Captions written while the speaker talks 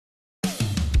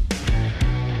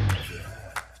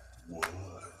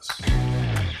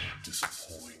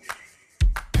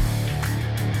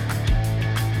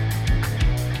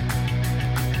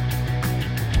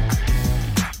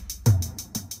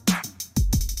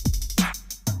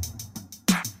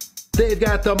They've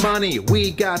got the money,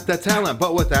 we got the talent,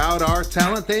 but without our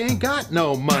talent, they ain't got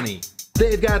no money.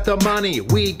 They've got the money,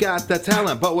 we got the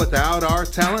talent, but without our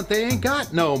talent, they ain't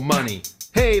got no money.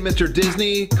 Hey, Mr.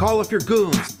 Disney, call up your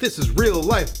goons. This is real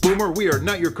life, boomer, we are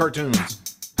not your cartoons.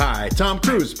 Hi, Tom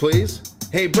Cruise, please.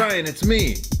 Hey, Brian, it's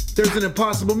me. There's an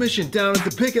impossible mission down at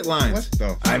the picket lines. What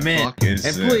the I'm in. fuck is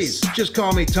and this? please, just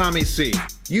call me Tommy C.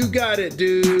 You got it,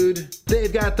 dude.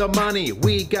 They've got the money,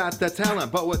 we got the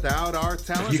talent, but without our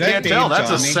talent... You that can't Dave tell. That's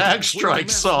a Johnny? SAG strike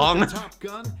song. Top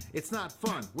Gun. It's not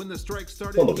fun. When the strike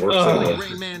started, Well, the worst he song.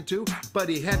 Rain Man 2, but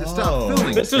he had to stop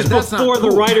filming. This is and that's not before the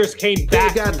cool. writers came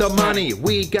back. They got the from money,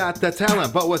 we got the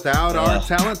talent, but without our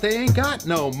talent, they ain't got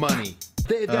no money.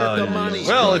 They've got the money.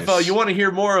 Well, if you want to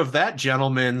hear more of that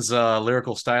gentleman's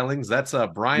lyrical stylings, that's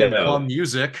Brian Plum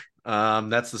Music.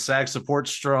 That's the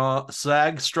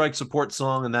SAG strike support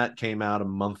song, and that came out a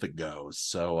month ago.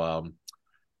 So,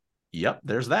 yep,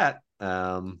 there's that.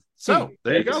 So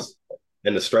there you go.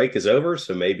 And the strike is over,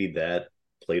 so maybe that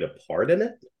played a part in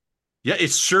it. Yeah,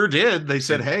 it sure did. They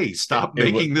said, "Hey, stop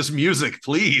making this music,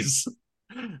 please."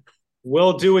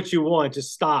 We'll do what you want.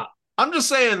 Just stop. I'm just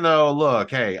saying, though. Look,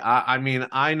 hey, I mean,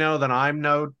 I know that I'm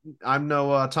no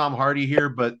Tom Hardy here,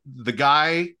 but the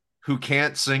guy who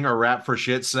can't sing or rap for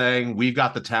shit saying we've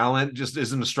got the talent just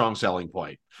isn't a strong selling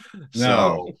point.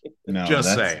 No,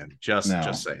 just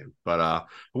saying. But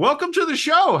welcome to the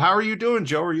show. How are you doing,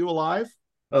 Joe? Are you alive?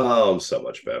 Oh, I'm so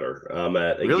much better.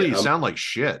 Really, you sound like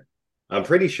shit. I'm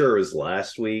pretty sure it was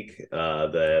last week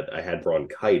that I had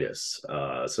bronchitis.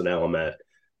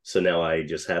 So now I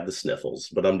just have the sniffles,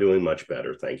 but I'm doing much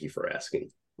better. Thank you for asking.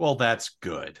 Well, that's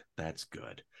good. That's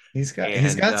good. He's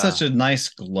got such a nice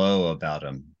glow about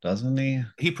him, doesn't he?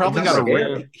 He probably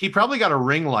got a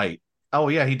ring light. Oh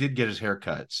yeah, he did get his hair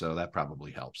cut, so that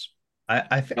probably helps.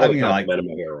 I complimented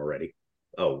my hair already.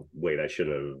 Oh wait, I should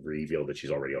have revealed that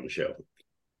she's already on the show.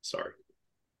 Sorry.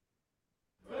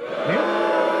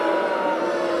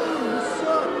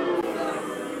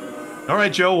 All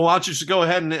right, Joe. Why don't you just go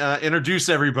ahead and introduce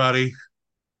everybody?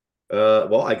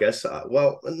 Well, I guess.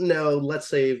 No. Let's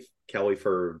save Kelly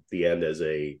for the end as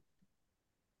a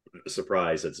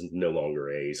surprise. It's no longer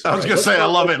a surprise. I was gonna say, I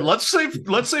love it. Let's save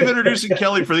introducing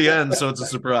Kelly for the end, so it's a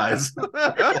surprise.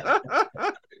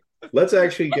 Let's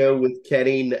actually go with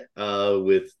Kenny.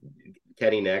 With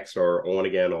Kenny next, our on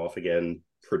again, off again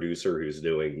producer who's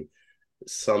doing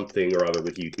something or other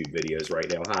with YouTube videos right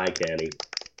now. Hi, Kenny.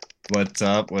 What's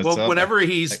up? Whenever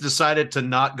he's decided to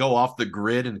not go off the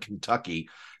grid in Kentucky,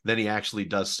 then he actually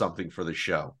does something for the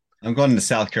show. I'm going to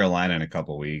South Carolina in a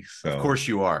couple weeks. So. Of course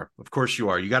you are.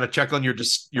 You got to check on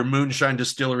your moonshine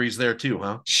distilleries there too,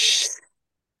 huh?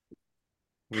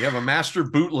 We have a master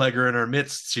bootlegger in our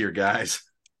midst here, guys.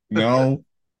 No,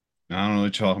 I don't know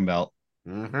what you're talking about.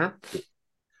 Mm-hmm.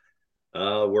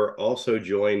 We're also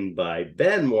joined by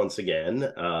Ben once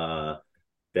again.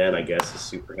 Ben, I guess, is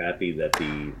super happy that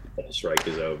the strike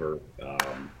is over.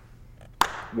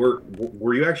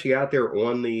 Were you actually out there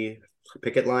on the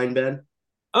picket line, Ben?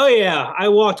 Oh yeah, I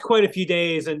walked quite a few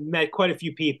days and met quite a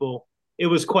few people. It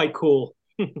was quite cool.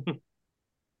 Oh,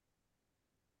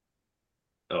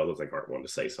 it looks like Art wanted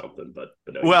to say something, but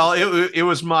no, well, it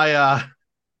was my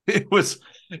it was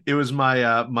my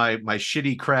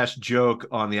shitty crash joke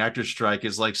on the actor strike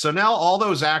is like, so now all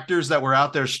those actors that were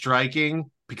out there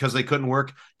striking because they couldn't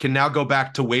work can now go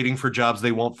back to waiting for jobs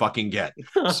they won't fucking get.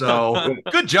 So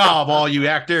good job, all you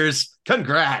actors.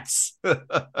 Congrats.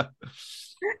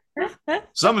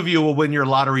 Some of you will win your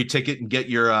lottery ticket and get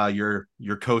your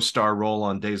co-star role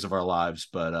on Days of Our Lives,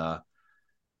 but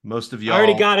most of y'all... I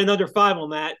already got another 5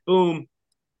 on that. Boom.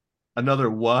 Another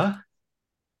what?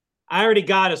 I already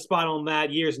got a spot on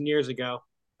that years and years ago.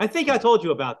 I think I told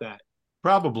you about that.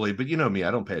 Probably, but you know me,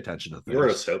 I don't pay attention to things. You were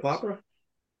in a soap opera?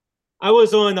 I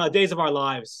was on Days of Our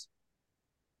Lives.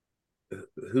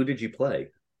 Who did you play?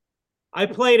 I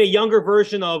played a younger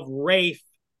version of Rafe,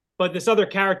 but this other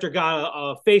character got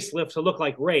a facelift to look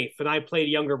like Rafe, and I played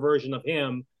a younger version of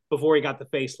him before he got the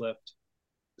facelift.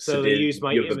 So they used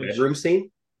my image. The bedroom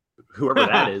scene? Whoever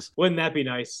that is. Wouldn't that be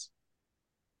nice?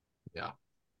 Yeah.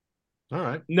 All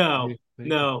right. No.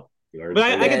 But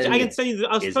I can send you.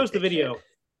 I'll post the video.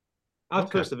 I'll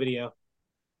post the video.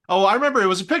 Oh, I remember it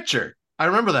was a picture. I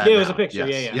remember that. Yeah, it was a picture.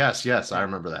 Yes. Yes, I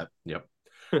remember that. Yep.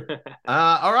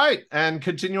 All right, and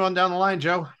continue on down the line,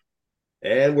 Joe.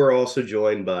 And we're also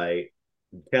joined by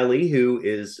Kelly, who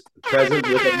is present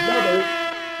with another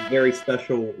very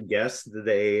special guest.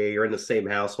 They are in the same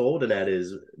household, and that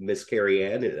is Miss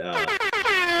Kerrianne,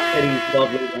 Eddie's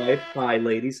lovely wife. Hi,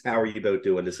 ladies. How are you both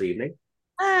doing this evening?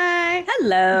 Hi.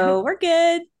 Hello. We're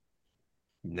good.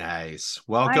 Nice.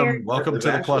 Welcome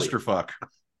to the clusterfuck.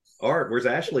 Art, where's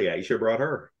Ashley at? You should have brought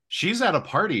her. She's at a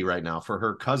party right now for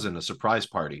her cousin, a surprise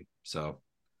party. So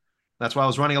that's why I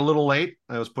was running a little late.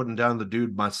 I was putting down the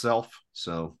dude myself.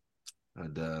 So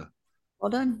I'd well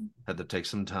done. had to take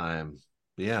some time.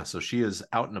 Yeah, so she is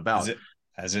out and about.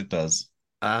 As it does.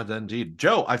 Indeed.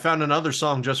 Joe, I found another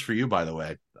song just for you, by the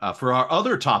way, for our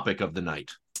other topic of the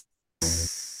night.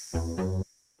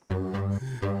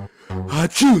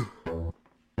 Achoo!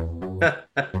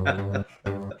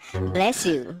 Bless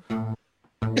you.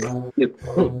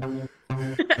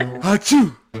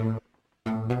 Achoo!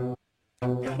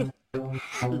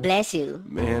 Bless you.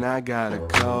 Man, I got a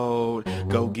cold.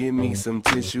 Go get me some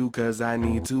tissue, cause I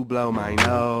need to blow my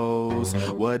nose.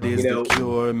 What is the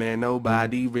cure, man?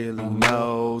 Nobody really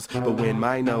knows. But when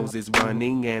my nose is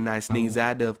running and I sneeze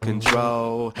out of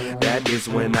control, that is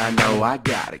when I know I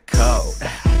got a cold.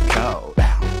 Cold.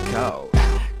 Cold.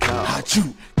 Cold.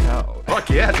 Achoo! Cold. Fuck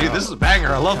yeah, dude, this is a banger.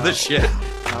 I love this shit.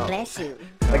 Bless you.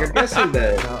 Like, I'm guessing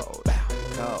that.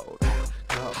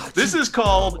 This is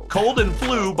called Cold and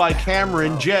Flu by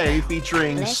Cameron J,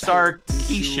 featuring Stark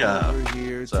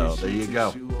Keisha. So there you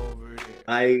go.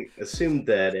 I assumed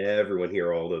that everyone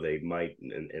here, although they might,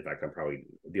 in fact, I'm probably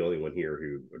the only one here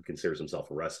who considers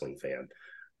himself a wrestling fan.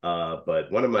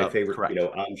 But one of my favorite, correct.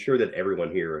 I'm sure that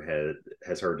everyone here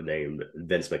has heard the name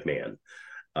Vince McMahon.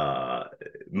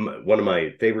 One of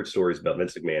my favorite stories about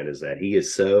Vince McMahon is that he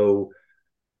is so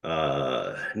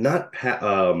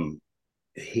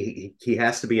he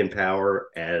has to be in power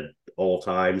at all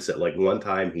times. That like one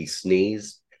time he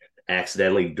sneezed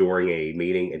accidentally during a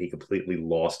meeting and he completely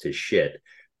lost his shit,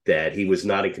 that he was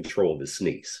not in control of his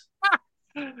sneeze.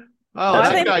 Oh,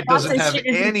 that guy doesn't have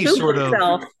any sort of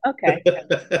okay.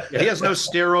 He has no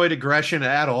steroid aggression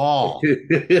at all.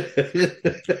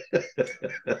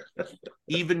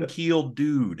 Even keeled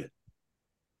dude.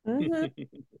 Mm-hmm.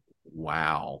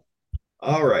 Wow.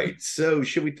 All right, so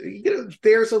should we?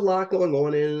 There's a lot going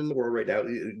on in the world right now.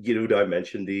 I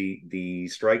mentioned the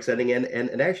strikes ending,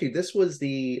 and actually, this was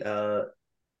the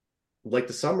like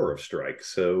the summer of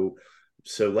strikes. So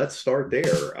let's start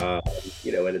there. And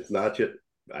it's not just.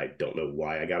 I don't know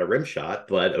why I got a rim shot,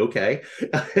 but okay,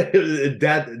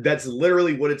 that's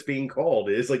literally what it's being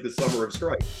called. It's like the summer of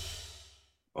strikes.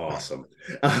 Awesome.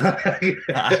 I've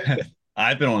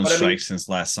been on strike since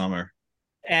last summer.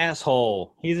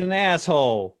 Asshole. He's an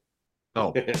asshole.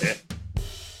 Oh.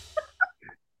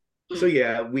 So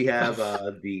yeah, we have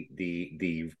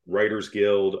the Writers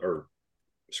Guild or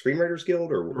Screenwriters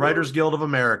Guild or Writers Guild of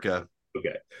America.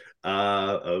 Okay.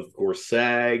 Of course,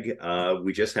 SAG.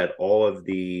 We just had all of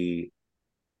the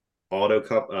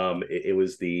it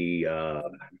was the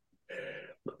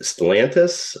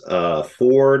Stellantis,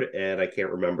 Ford, and I can't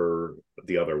remember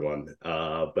the other one.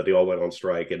 But they all went on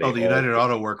strike. And the United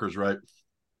Auto Workers, right?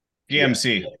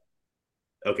 GMC. Yeah.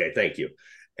 Okay, thank you.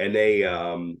 And they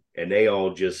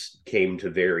all just came to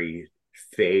very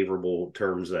favorable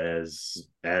terms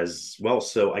as well.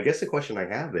 So I guess the question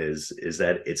I have is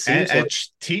that it seems like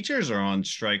teachers are on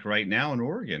strike right now in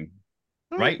Oregon,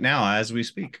 right now as we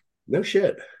speak. No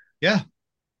shit. Yeah.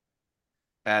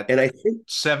 And I think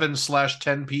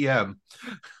 7/10 p.m.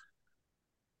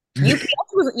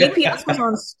 UPS was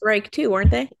on strike too,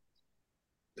 weren't they?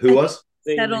 Who was?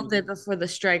 Settled it before the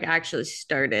strike actually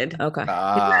started. Okay.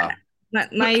 My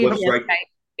UPS guy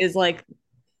is like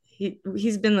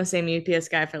he's been the same UPS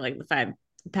guy for like the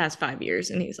past 5 years,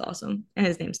 and he's awesome. And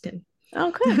his name's Tim.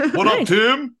 Okay. What up,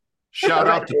 Tim? Shout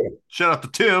out to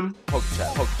Tim. Poke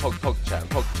chat.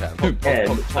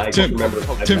 And I just remember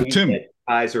Tim.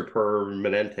 Kaiser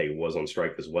Permanente was on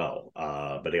strike as well,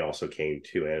 but they also came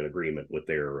to an agreement with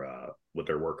their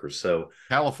workers. So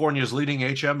California's leading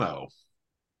HMO.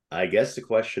 I guess the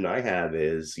question I have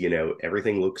is,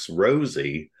 everything looks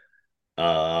rosy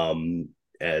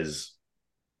as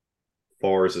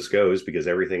far as this goes because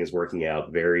everything is working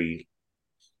out very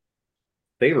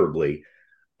favorably.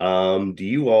 Do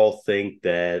you all think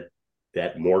that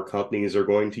more companies are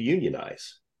going to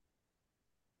unionize?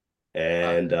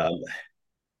 And I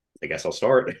guess I'll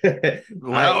start.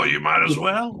 Well, you might as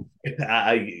well.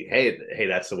 Hey,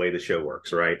 that's the way the show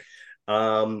works, right?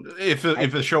 If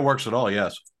the show works at all,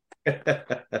 yes.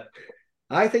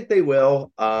 I think they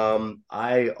will.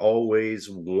 I always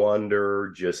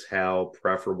wonder just how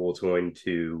preferable it's going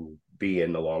to be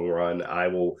in the long run. I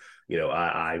will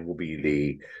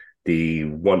be the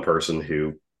one person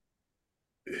who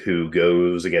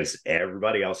goes against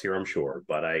everybody else here, I'm sure.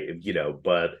 But I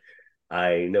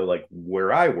know like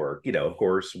where I work, of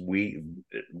course we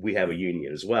have a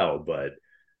union as well, but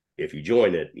if you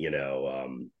join it,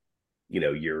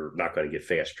 you're not going to get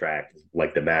fast tracked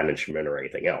like the management or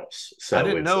anything else. So I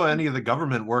didn't know any of the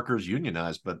government workers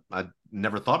unionized, but I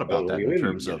never thought about that in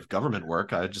terms of government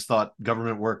work. I just thought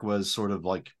government work was sort of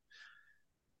like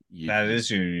that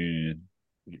is your union.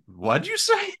 What'd you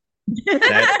say?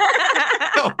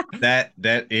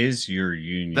 That is your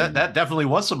union. That definitely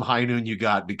was some high noon you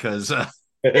got, because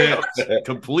it's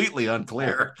completely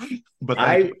unclear. But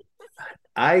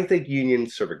I think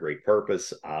unions serve a great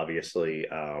purpose, obviously,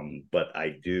 but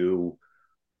I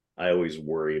always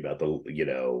worry about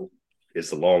is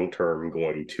the long term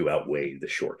going to outweigh the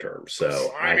short term?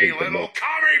 So I think little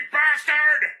commie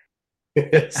bastard.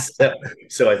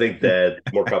 so I think that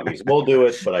more companies will do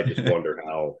it, but I just wonder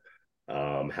how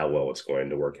well it's going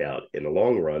to work out in the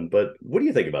long run. But what do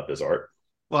you think about this, Art?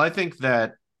 Well, I think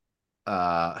that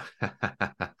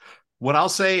what I'll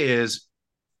say is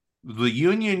the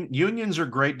unions are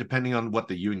great depending on what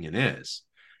the union is.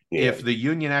 Yeah. If the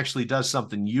union actually does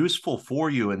something useful for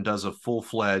you and does a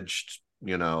full-fledged,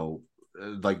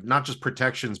 like not just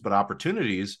protections but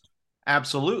opportunities,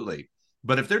 absolutely.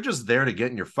 But if they're just there to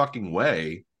get in your fucking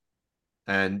way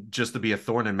and just to be a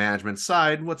thorn in management's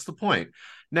side, what's the point?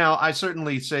 Now, I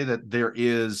certainly say that there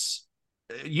is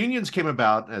unions came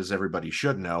about, as everybody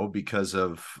should know, because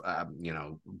of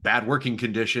bad working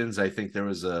conditions. I think there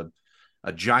was a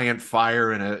giant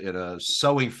fire in a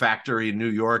sewing factory in New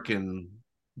York in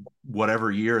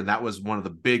whatever year, and that was one of the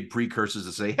big precursors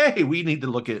to say, hey, we need to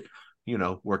look at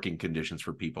working conditions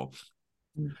for people.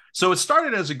 So it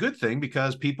started as a good thing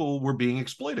because people were being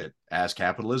exploited, as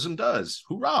capitalism does.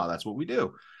 Hoorah, that's what we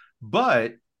do.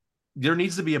 But there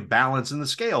needs to be a balance in the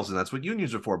scales, and that's what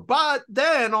unions are for. But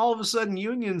then all of a sudden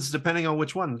unions, depending on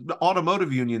which one, the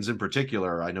automotive unions in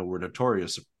particular, I know we're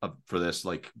notorious for this,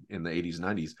 like in the 80s and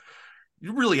 90s,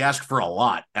 you really ask for a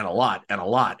lot and a lot and a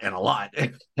lot and a lot.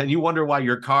 And you wonder why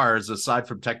your cars, aside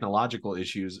from technological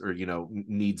issues or,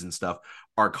 needs and stuff,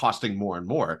 are costing more and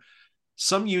more.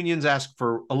 Some unions ask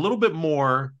for a little bit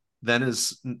more than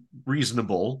is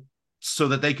reasonable so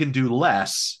that they can do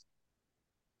less.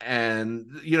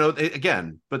 And,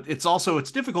 again, but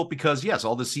it's difficult because, yes,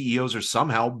 all the CEOs are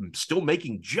somehow still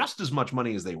making just as much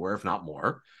money as they were, if not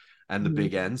more, and the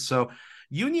big ends. So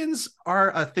unions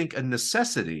are, I think, a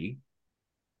necessity,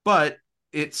 but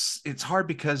it's hard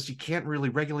because you can't really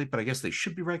regulate, but I guess they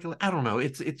should be regulated. I don't know.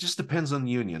 It just depends on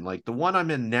the union. Like the one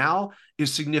I'm in now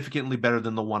is significantly better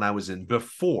than the one I was in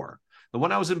before. The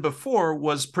one I was in before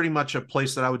was pretty much a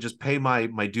place that I would just pay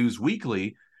my dues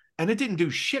weekly, and it didn't do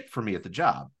shit for me at the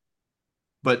job.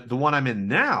 But the one I'm in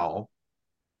now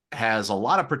has a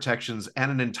lot of protections and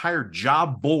an entire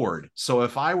job board. So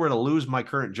if I were to lose my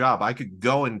current job, I could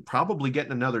go and probably get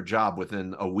another job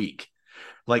within a week.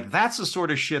 Like that's the sort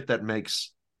of shit that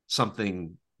makes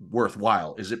something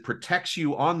worthwhile, is it protects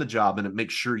you on the job and it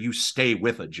makes sure you stay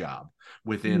with a job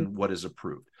within what is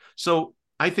approved. So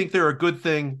I think they're a good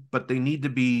thing, but they need to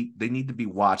be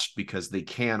watched because they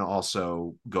can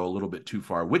also go a little bit too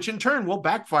far, which in turn will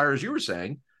backfire, as you were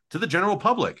saying, to the general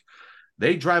public.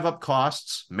 They drive up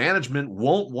costs. Management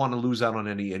won't want to lose out on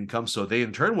any income, so they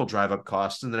in turn will drive up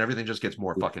costs, and then everything just gets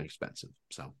more fucking expensive.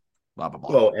 So blah blah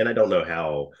blah. Well, and I don't know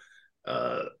how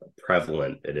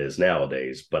prevalent it is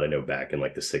nowadays, but I know back in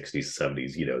like the 60s,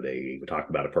 70s, they would talk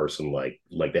about a person like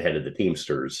the head of the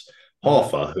Teamsters,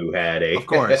 Hoffa, who had of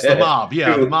course the mob,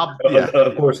 the mob,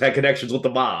 of course had connections with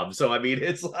the mob. So I mean,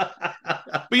 it's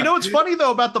but what's funny though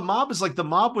about the mob is like the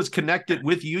mob was connected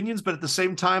with unions, but at the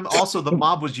same time also the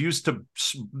mob was used to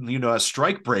as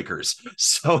strike breakers.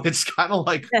 So it's kind of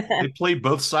like they played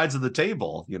both sides of the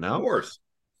table, Of course.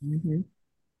 Mm-hmm.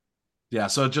 Yeah,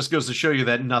 so it just goes to show you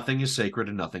that nothing is sacred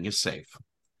and nothing is safe.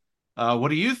 What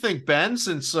do you think, Ben?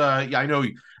 Since I know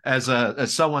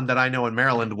as someone that I know in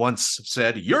Maryland once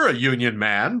said, you're a union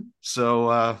man.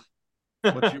 So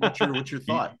what's your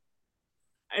thought?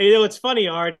 It's funny,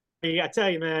 Art. I tell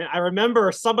you, man, I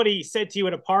remember somebody said to you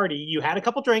at a party, you had a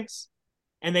couple drinks,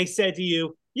 and they said to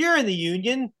you, you're in the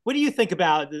union. What do you think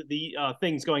about the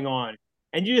things going on?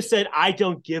 And you just said, I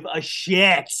don't give a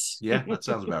shit. Yeah, that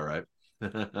sounds about right.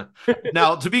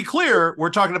 Now, to be clear, we're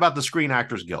talking about the Screen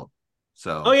Actors Guild.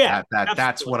 So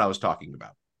that's what I was talking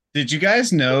about. Did you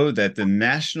guys know that the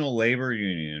National Labor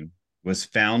Union was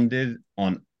founded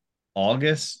on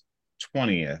August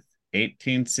 20th,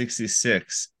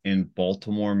 1866 in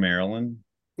Baltimore, Maryland?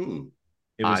 It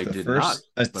was the first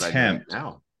attempt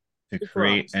to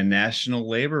create a national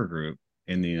labor group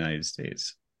in the United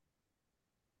States.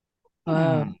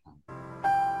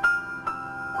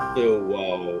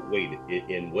 So, wait,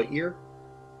 in what year?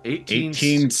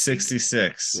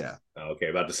 1866. Yeah. Okay,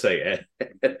 about to say.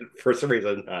 For some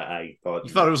reason, I thought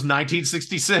You thought it was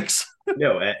 1966.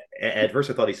 No. At first,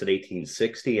 I thought he said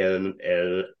 1860, and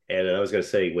I was going to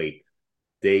say, wait,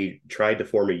 they tried to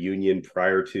form a union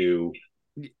prior to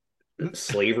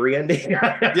slavery ending.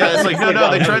 Yeah, it's like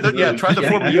no, they tried to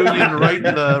form a union right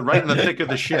in the thick of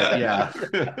the shit. Yeah.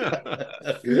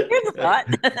 Here's a thought.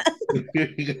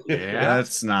 Yeah,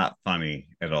 That's not funny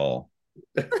at all.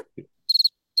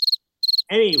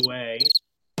 Anyway,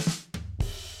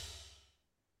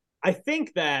 I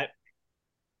think that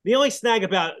the only snag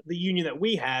about the union that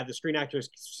we have, the Screen Actors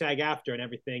SAG-AFTRA and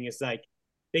everything, is like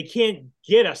they can't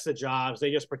get us the jobs.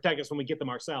 They just protect us when we get them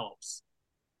ourselves.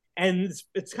 And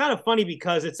it's kind of funny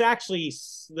because it's actually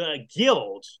the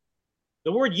guild.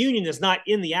 The word union is not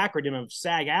in the acronym of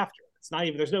SAG-AFTRA. It's not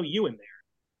even, there's no U in there.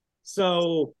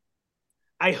 So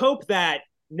I hope that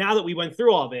now that we went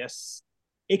through all this,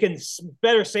 it can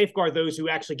better safeguard those who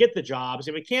actually get the jobs.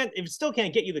 If it still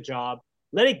can't get you the job,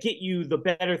 let it get you the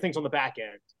better things on the back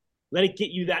end. Let it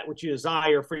get you that which you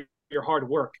desire for your hard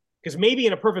work. Because maybe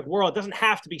in a perfect world, it doesn't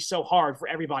have to be so hard for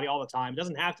everybody all the time. It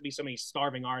doesn't have to be so many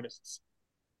starving artists.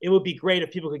 It would be great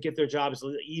if people could get their jobs a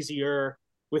little easier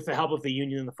with the help of the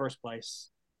union in the first place.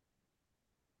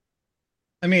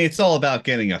 I mean, it's all about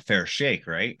getting a fair shake,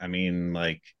 right? I mean,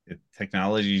 like,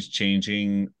 technology is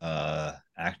changing.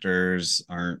 Actors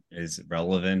aren't as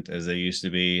relevant as they used to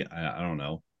be. I don't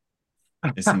know.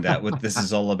 Isn't that what this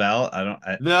is all about?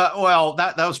 No, well,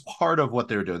 that was part of what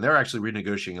they were doing. They're actually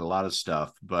renegotiating a lot of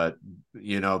stuff, but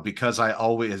because I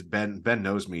always Ben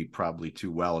knows me probably too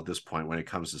well at this point when it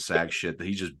comes to SAG shit, that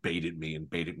he just baited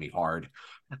me hard.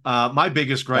 My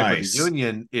biggest gripe with the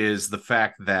union is the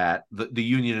fact that the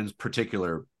union in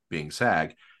particular, being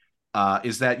SAG,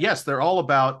 is that, yes, they're all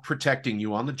about protecting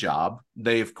you on the job.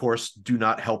 They, of course, do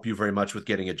not help you very much with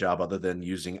getting a job other than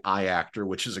using iActor,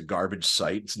 which is a garbage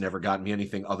site. It's never gotten me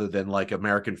anything other than like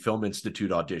American Film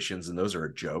Institute auditions, and those are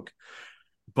a joke.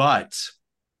 But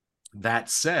that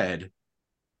said,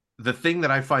 the thing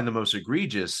that I find the most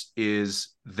egregious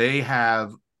is they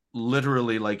have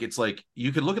literally, like, it's like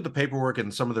you could look at the paperwork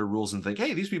and some of their rules and think,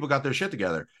 hey, these people got their shit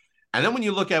together. And then when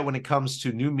you look at when it comes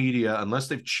to new media, unless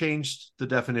they've changed the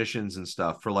definitions and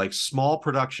stuff for like small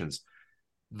productions,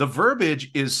 the verbiage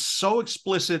is so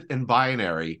explicit and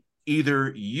binary.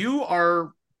 Either you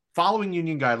are following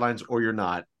union guidelines or you're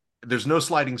not. There's no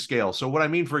sliding scale. So what I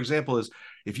mean, for example, is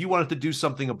if you wanted to do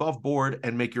something above board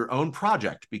and make your own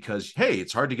project because, hey,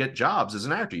 it's hard to get jobs as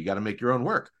an actor. You got to make your own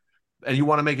work. And you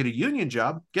want to make it a union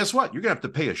job, guess what? You're going to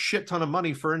have to pay a shit ton of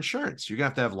money for insurance. You're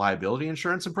going to have liability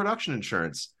insurance and production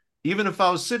insurance. Even if I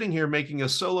was sitting here making a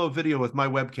solo video with my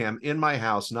webcam in my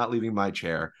house, not leaving my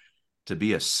chair, to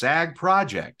be a SAG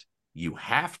project, you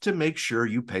have to make sure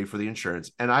you pay for the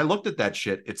insurance. And I looked at that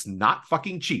shit. It's not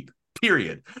fucking cheap,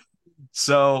 period.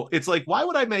 So it's like, why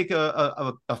would I make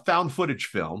a found footage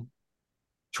film,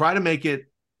 try to make it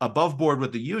above board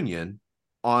with the union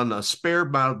on a spare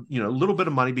amount, little bit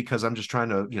of money because I'm just trying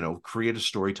to, create a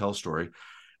story, tell a story.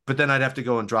 But then I'd have to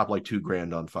go and drop like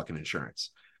 $2,000 on fucking insurance.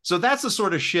 So that's the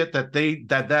sort of shit that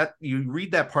that you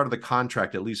read that part of the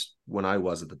contract, at least when I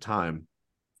was at the time.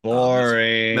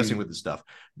 Boring. Messing with the stuff.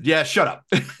 Yeah, shut up.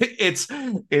 It's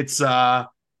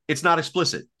not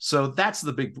explicit. So that's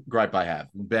the big gripe I have.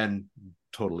 Ben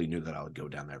totally knew that I would go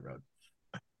down that road.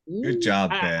 Good job,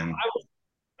 Ben.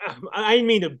 I didn't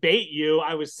mean to bait you.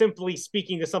 I was simply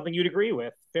speaking to something you'd agree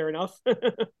with. Fair enough.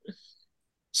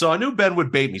 So I knew Ben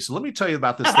would bait me. So let me tell you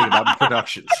about this thing about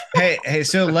productions. Hey,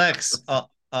 so Lex,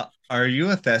 are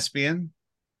you a thespian?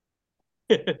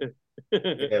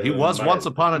 He was once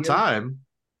upon a time.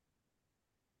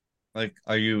 Like,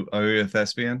 are you a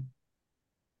thespian?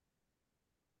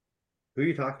 Who are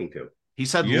you talking to? He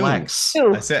said Lex.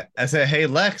 I said, hey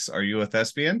Lex, are you a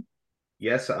thespian?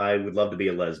 Yes, I would love to be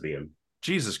a lesbian.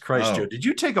 Jesus Christ, Joe. Did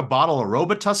you take a bottle of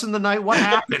Robitussin the night? What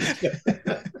happened?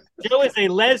 Joe is a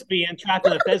lesbian trapped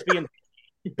in a thespian.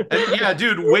 Yeah,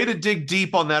 dude, way to dig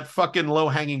deep on that fucking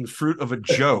low-hanging fruit of a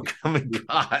joke. Oh my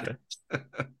God.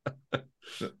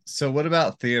 So what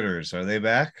about theaters? Are they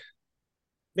back?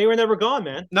 They were never gone,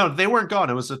 man. No, they weren't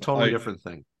gone. It was a totally different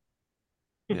thing.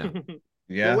 Yeah.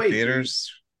 Yeah, well, wait,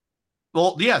 theaters.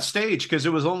 Well, yeah, stage, because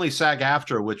it was only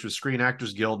SAG-AFTRA, which was Screen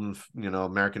Actors Guild and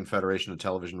American Federation of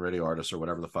Television Radio Artists or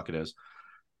whatever the fuck it is.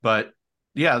 But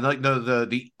yeah, like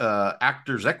the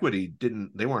Actors Equity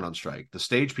they weren't on strike. The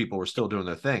stage people were still doing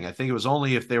their thing. I think it was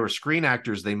only if they were screen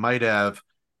actors they might have,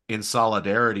 in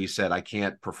solidarity, said, I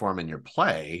can't perform in your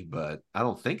play. But I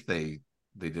don't think they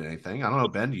did anything. I don't know,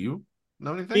 Ben, do you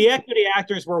know anything? The equity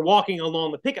actors were walking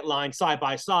along the picket line side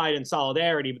by side in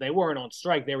solidarity, but they weren't on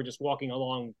strike. They were just walking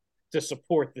along to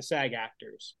support the SAG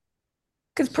actors.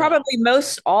 Because probably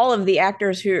most all of the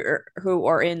actors who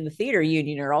are in the theater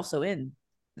union are also in,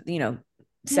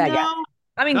 SAG. No,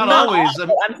 I mean, not not always.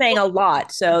 all, I'm saying a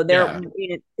lot. So Yeah.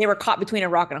 they were caught between a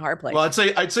rock and a hard place. Well, I'd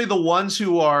say the ones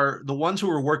who are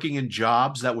working in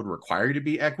jobs that would require you to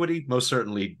be equity, most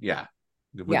certainly, yeah,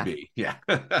 it would be. Yeah.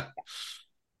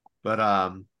 But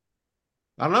I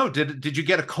don't know. Did you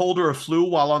get a cold or a flu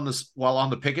while on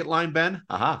the picket line, Ben?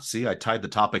 See, I tied the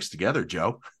topics together,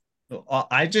 Joe.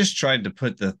 I just tried to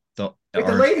put our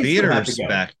ladies theater's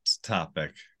back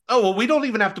topic. Oh, well, we don't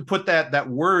even have to put that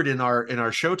word in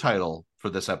our show title for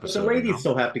this episode. But the ladies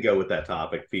still have to go with that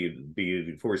topic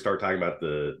before we start talking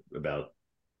about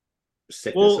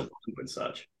sickness and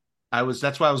such.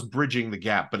 That's why I was bridging the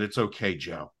gap, but it's okay,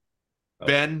 Joe.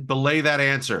 Okay. Ben, belay that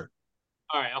answer.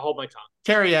 All right, I'll hold my tongue.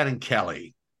 Kerrianne and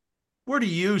Kelly, where do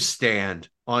you stand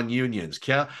on unions?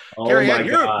 Kerrianne,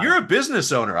 you're a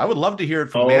business owner. I would love to hear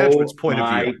it from management's point of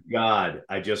view. Oh my God,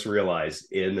 I just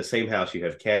realized in the same house you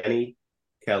have Kenny,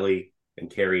 Kelly, and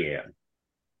Kerrianne.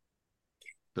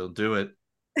 Don't do it.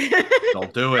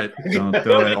 Don't do it. Don't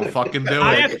do it. Don't fucking do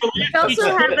it. We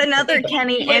also have another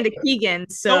Kenny and a Keegan,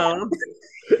 so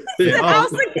the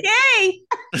house of K.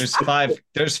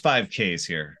 There's 5 Ks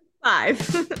here.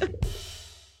 5.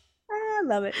 I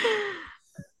love it.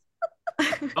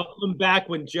 I'll come back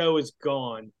when Joe is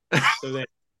gone. So that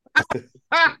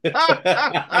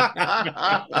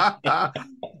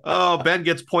oh, Ben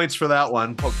gets points for that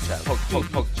one. Poke chat, poke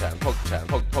chat, poke chat,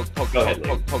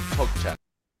 poke chat.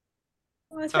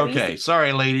 Okay,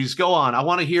 sorry, ladies. Go on. I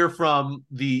want to hear from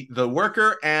the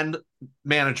worker and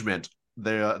management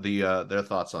their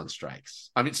thoughts on strikes.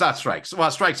 I mean, it's not strikes.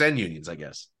 Well, strikes and unions, I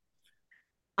guess.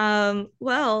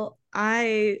 Well,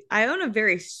 I own a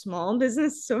very small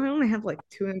business, so I only have like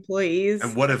 2 employees.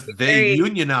 And what if they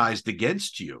unionized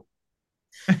against you?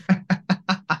 I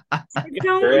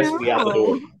don't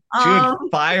know. She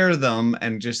would fire them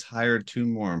and just hire 2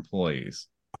 more employees.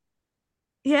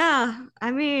 Yeah,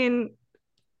 I mean,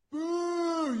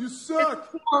 you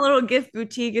suck. A small little gift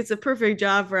boutique. It's a perfect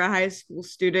job for a high school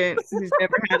student who's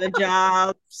never had a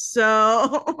job.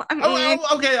 So, I mean,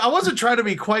 okay. I wasn't trying to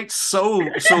be quite so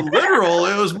literal.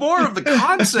 It was more of the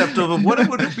concept of what it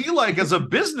would be like as a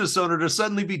business owner to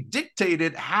suddenly be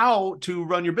dictated how to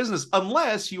run your business,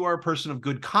 unless you are a person of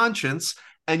good conscience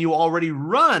and you already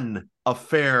run a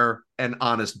fair and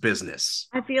honest business.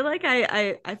 I feel like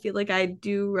I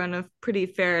do run a pretty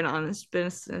fair and honest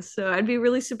business, so I'd be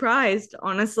really surprised,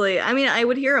 honestly. I mean, I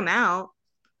would hear them out,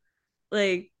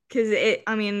 like, because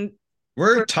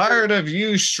we're tired of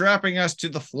you strapping us to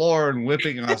the floor and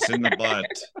whipping us in the butt.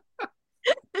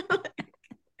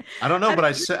 I don't know, but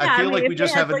I feel like we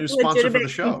just have a new sponsor for the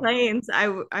show. Complaints, I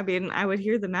would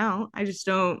hear them out.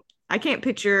 I can't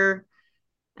picture.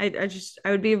 I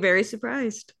would be very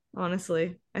surprised,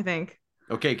 honestly, I think.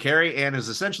 Okay, Kerrianne is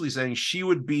essentially saying she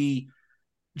would be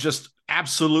just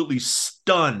absolutely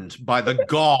stunned by the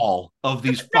gall of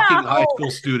these fucking high school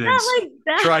students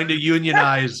trying to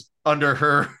unionize under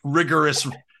her rigorous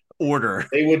order.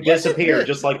 They would disappear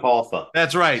just like Hoffa.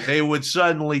 That's right. They would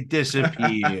suddenly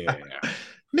disappear.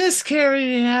 Miss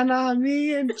Kerrianne,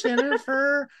 me and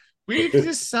Jennifer, we've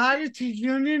decided to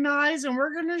unionize and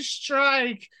we're going to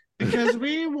strike. Because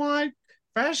we want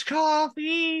fresh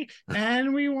coffee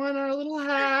and we want our little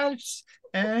hats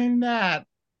and that.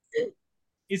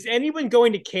 Is anyone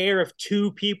going to care if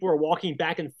 2 people are walking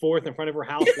back and forth in front of her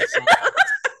house?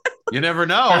 You never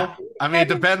know. I mean, it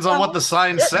depends on what the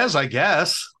sign says, I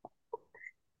guess.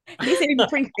 They say to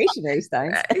print stationary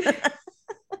signs.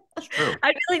 It's true.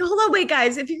 I'd be like, hold on, wait,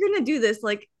 guys, if you're gonna do this,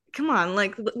 like, come on,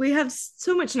 like, we have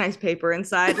so much nice paper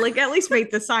inside. Like, at least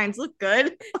make the signs look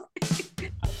good.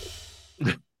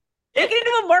 Take it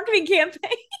into a marketing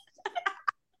campaign.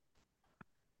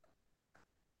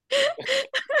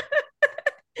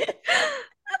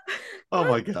 Oh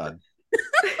my God.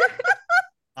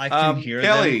 I can hear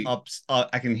Kelly.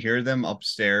 I can hear them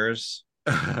upstairs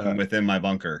within my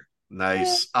bunker.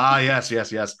 Nice. Yes.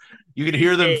 You can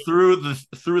hear them through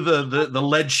the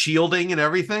lead shielding and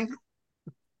everything.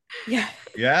 Yeah.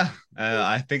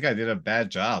 I think I did a bad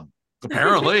job.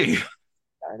 Apparently.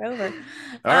 Start over.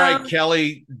 All right,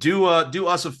 Kelly, do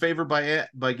us a favor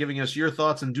by giving us your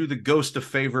thoughts, and do the ghost a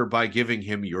favor by giving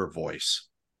him your voice.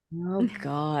 Oh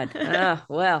God.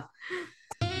 Well.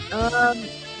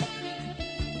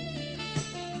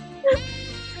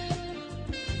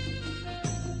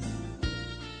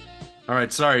 All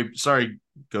right, sorry,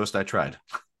 Ghost, I tried.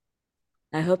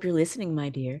 I hope you're listening, my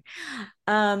dear.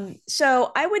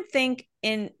 So I would think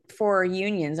for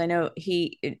unions, I know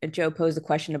Joe posed the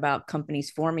question about companies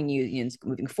forming unions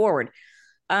moving forward.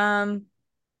 That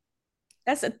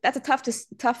that's a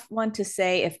tough one to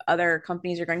say if other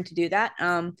companies are going to do that.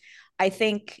 I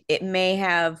think it may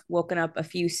have woken up a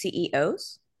few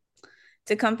CEOs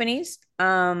to companies,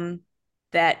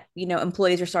 that,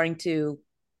 employees are starting to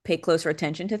pay closer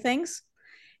attention to things.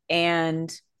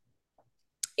 And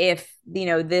if,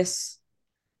 this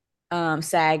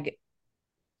SAG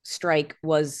strike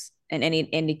was any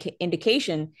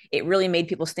indication, it really made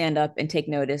people stand up and take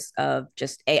notice of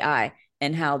just AI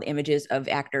and how the images of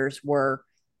actors were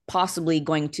possibly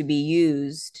going to be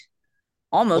used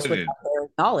almost without their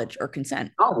knowledge or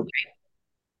consent. Oh.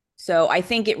 So I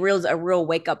think it was a real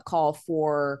wake-up call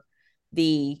for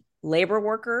the labor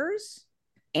workers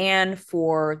and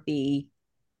for the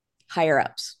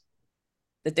higher-ups,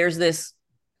 that there's this,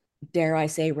 dare I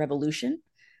say, revolution,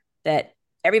 that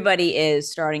everybody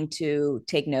is starting to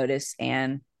take notice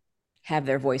and have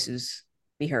their voices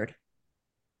be heard.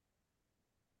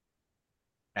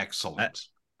 Excellent.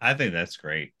 I think that's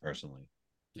great, personally.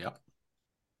 Yep.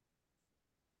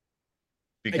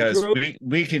 Because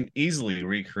we can easily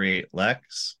recreate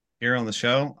Lex here on the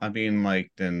show. I mean,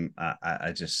 like, then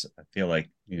I feel like,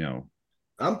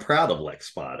 I'm proud of Lex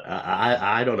Spot.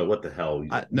 I don't know what the hell you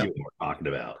were talking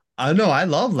about. I know I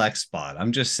love Lex Spot.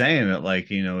 I'm just saying that, like,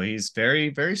 he's very,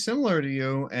 very similar to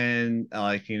you, and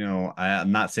like,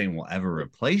 I'm not saying we'll ever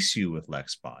replace you with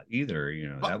Lex Spot either.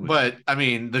 But I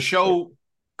mean, the show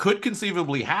could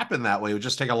conceivably happen that way. It would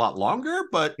just take a lot longer.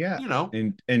 But yeah,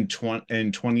 in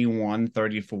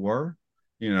 2134,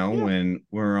 when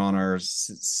we're on our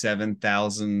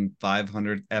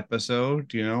 7,500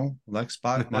 episode, Lex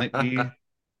Spot might be.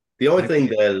 The only thing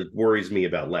that worries me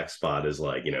about Lex Spot is,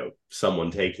 like,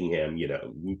 someone taking him, I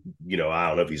don't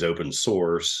know if he's open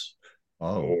source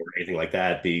or anything like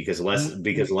that, because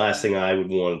the last thing I would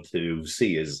want to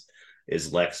see is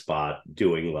Lex Spot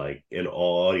doing, like, an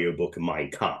audiobook of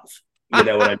Mein Kampf. You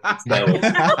know what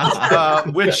I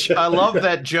mean? Which I love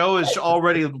that Joe is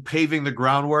already paving the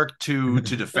groundwork to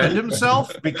defend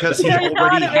himself, because he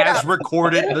already has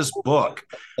recorded this book,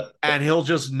 and he'll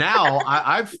just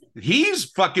he's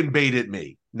fucking baited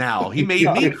me. Now he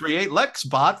made me create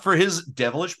Lexbot for his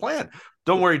devilish plan.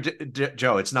 Don't worry,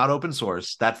 Joe. It's not open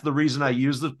source. That's the reason I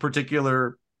use the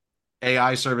particular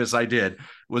AI service I did,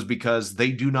 was because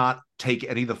they do not take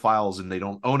any of the files, and they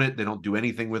don't own it. They don't do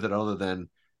anything with it other than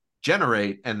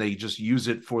generate, and they just use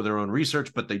it for their own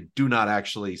research, but they do not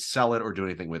actually sell it or do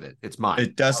anything with it. It's mine.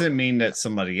 It doesn't mean that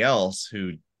somebody else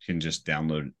who can just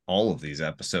download all of these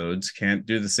episodes can't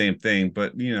do the same thing,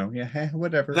 but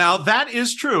whatever. Now that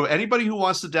is true. Anybody who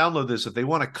wants to download this, if they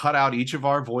want to cut out each of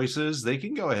our voices, they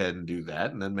can go ahead and do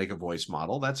that and then make a voice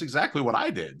model. That's exactly what I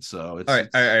did. So it's all right.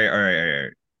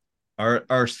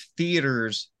 Are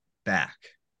theaters back?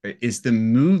 Is the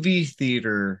movie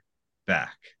theater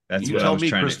back? That's you tell me,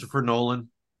 Christopher Nolan.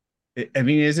 I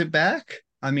mean, is it back?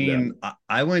 I mean, yeah.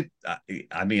 I went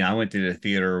to the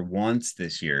theater once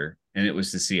this year, and it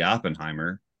was to see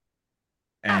Oppenheimer.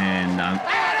 And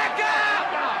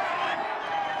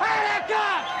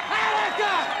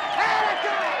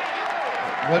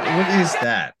what is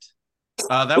that?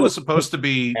 That was supposed to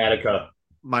be Attica.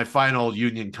 My final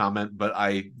union comment, but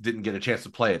I didn't get a chance to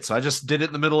play it, so I just did it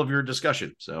in the middle of your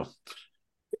discussion. So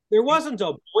there wasn't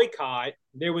a boycott.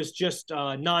 There was just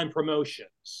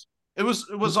non-promotions. It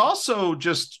was also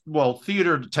just,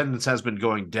 theater attendance has been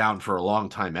going down for a long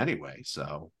time anyway.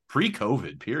 So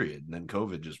pre-COVID period. And then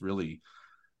COVID just really,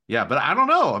 but I don't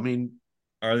know. I mean,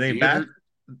 are they back?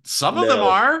 Some of them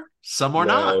are, some are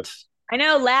not. I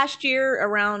know last year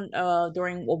around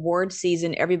during award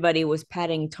season, everybody was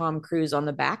patting Tom Cruise on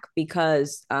the back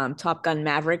because Top Gun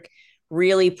Maverick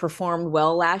really performed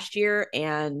well last year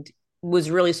and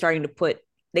was really starting to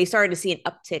they started to see an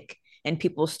uptick and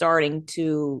people starting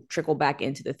to trickle back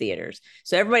into the theaters.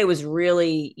 So everybody was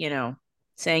really,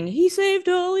 saying he saved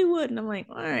Hollywood. And I'm like,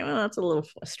 all right, well, that's a little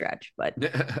stretch, but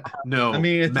no. I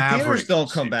mean, if the theaters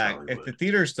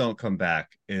don't come back,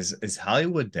 is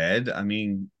Hollywood dead? I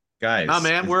mean, guys. No,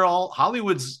 man, we're all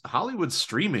Hollywood's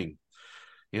streaming.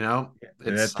 Are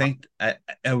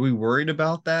we worried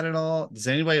about that at all? Does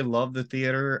anybody love the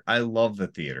theater? I love the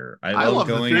theater. I love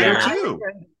going the theater there too.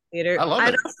 I love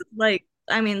it.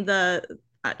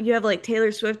 You have like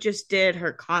Taylor Swift just did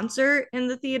her concert in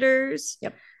the theaters.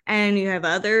 Yep. And you have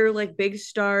other like big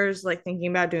stars like thinking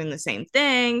about doing the same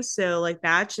thing. So like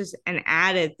that's just an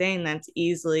added thing that's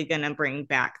easily gonna bring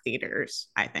back theaters,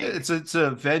 I think. It's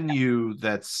a venue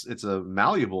it's a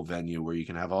malleable venue where you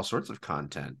can have all sorts of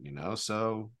content,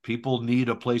 so people need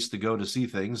a place to go to see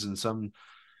things, and some,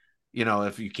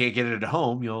 if you can't get it at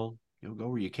home, you'll go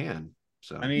where you can.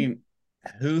 So I mean,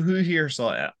 Who here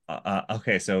saw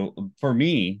okay, so for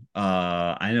me,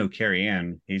 I know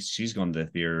Kerrianne, she's gone to the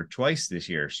theater twice this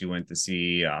year. She went to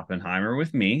see Oppenheimer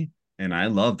with me, and I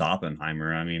loved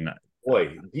Oppenheimer. I mean,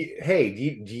 boy, do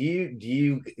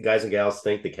you guys and gals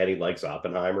think that Kenny likes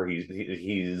Oppenheimer?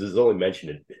 He's only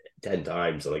mentioned it 10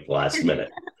 times in like the last minute.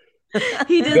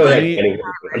 He did. Go ahead, Kenny.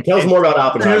 Tell us more about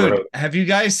Oppenheimer. Dude, have you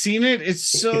guys seen it?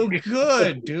 It's so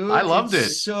good, dude. I loved it.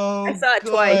 So I saw it good.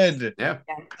 twice. Yeah.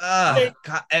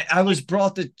 God, I was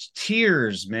brought to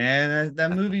tears, man.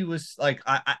 That movie was like,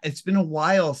 it's been a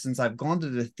while since I've gone to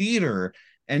the theater,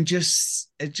 and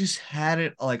it just had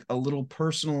it like a little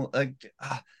personal, like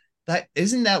that.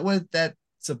 Isn't that what that's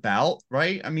about,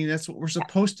 right? I mean, that's what we're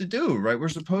supposed to do, right? We're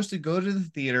supposed to go to the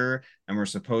theater, and we're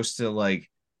supposed to like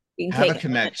have a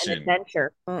connection, an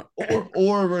adventure,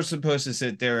 or we're supposed to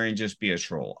sit there and just be a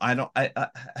troll. I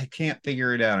can't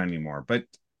figure it out anymore. But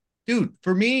dude,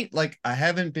 for me, like, I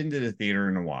haven't been to the theater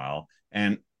in a while,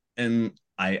 and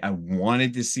I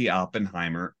wanted to see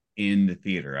Oppenheimer in the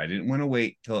theater. I didn't want to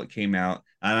wait till it came out,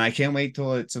 and I can't wait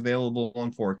till it's available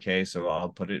on 4K. So I'll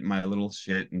put it in my little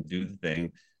shit and do the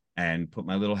thing, and put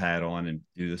my little hat on and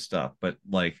do the stuff. But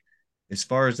like, as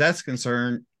far as that's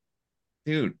concerned,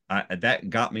 dude,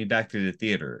 that got me back to the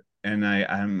theater, and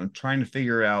I'm trying to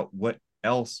figure out what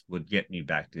else would get me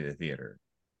back to the theater.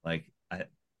 Like,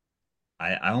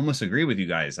 I almost agree with you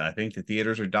guys. I think the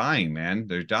theaters are dying, man.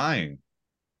 They're dying.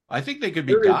 I think they could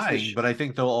be dying, but I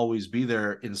think they'll always be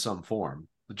there in some form.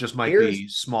 It just might be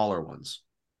smaller ones.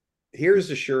 Here's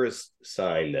the surest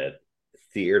sign that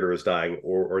theater is dying,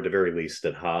 or at the very least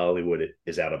that Hollywood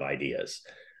is out of ideas.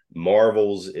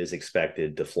 Marvel's is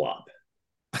expected to flop.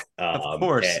 Of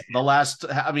course,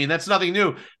 that's nothing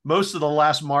new. Most of the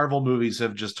last Marvel movies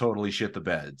have just totally shit the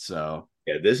bed. So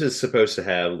yeah, this is supposed to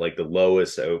have like the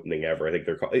lowest opening ever. I think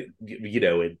they're called.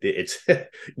 It's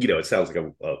it sounds like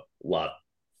a lot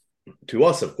to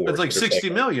us, of course. It's like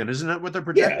 60 million, isn't that what they're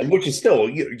projecting? Yeah, which is still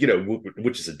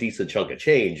which is a decent chunk of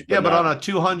change. But but on a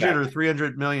 $200 or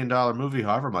 $300 million movie,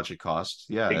 however much it costs,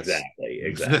 yeah,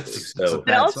 exactly. So,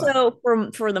 but also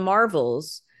for the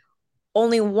Marvels,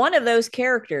 only one of those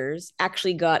characters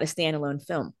actually got a standalone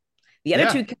film. The other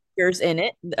two characters in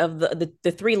it, of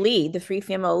the three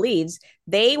female leads,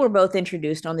 they were both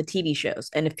introduced on the TV shows.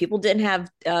 And if people didn't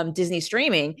have Disney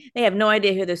streaming, they have no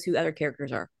idea who those two other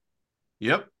characters are.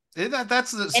 Yep.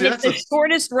 It's the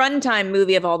shortest runtime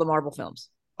movie of all the Marvel films.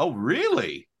 Oh,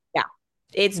 really? Yeah.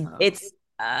 It's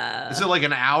is it like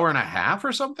an hour and a half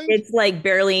or something? It's like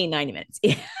barely 90 minutes.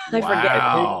 I forget.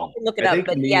 Look it up,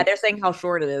 but they're saying how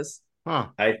short it is. Huh.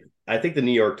 I think the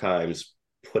New York Times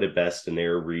put it best in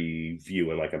their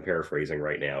review, and like I'm paraphrasing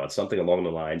right now. It's something along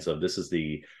the lines of, this is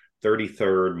the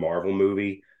 33rd Marvel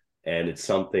movie, and it's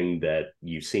something that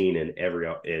you've seen in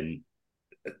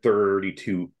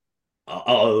 32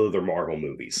 other Marvel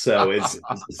movies. So it's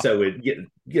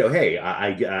hey,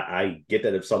 I get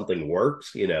that if something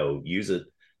works, use it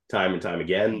time and time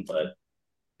again, but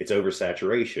it's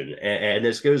oversaturation, and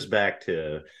this goes back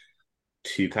to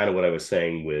kind of what I was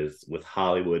saying with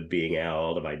Hollywood being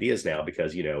out of ideas now,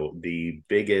 because the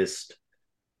biggest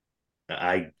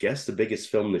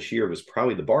film this year was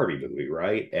probably the Barbie movie,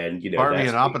 right? And Barbie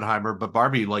and Oppenheimer, but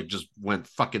Barbie like just went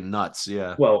fucking nuts.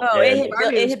 Yeah. Well,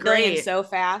 it hit billion so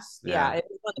fast. Yeah. It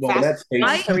was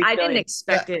I didn't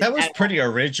expect it. That was pretty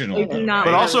original.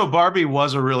 But also Barbie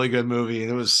was a really good movie,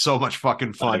 and it was so much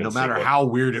fucking fun, no matter how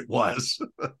weird it was.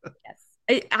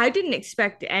 Yes. I didn't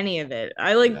expect any of it.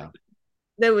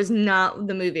 That was not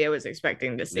the movie I was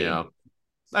expecting to see. Yeah.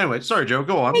 Anyway, sorry, Joe.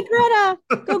 Go on. Hey, Greta.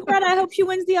 Go, Greta. I hope she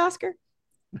wins the Oscar.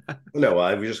 No,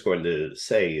 I was just going to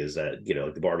say is that,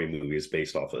 the Barbie movie is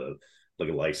based off of like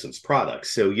a licensed product.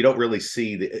 So you don't really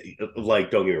see don't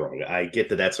get me wrong. I get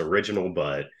that that's original,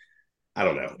 but I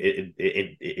don't know.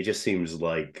 It just seems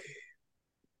like,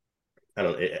 I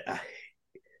don't know.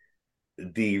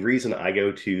 The reason I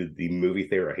go to the movie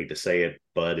theater, I hate to say it,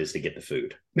 but is to get the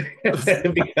food.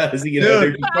 Because me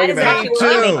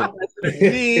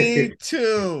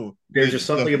too. There's just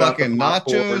something about fucking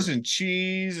nachos and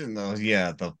cheese and the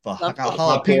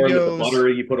jalapenos, the butter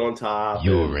you put on top.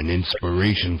 You're an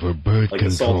inspiration for birth like control.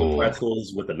 The salted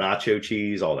pretzels with the nacho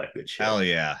cheese, all that good shit. Hell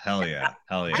yeah.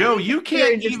 Joe, you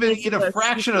can't even eat a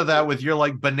fraction of that with your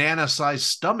like banana-sized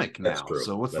stomach now. That's true.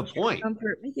 So what's the point?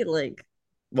 Make it like.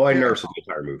 Well, I nursed the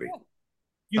entire movie.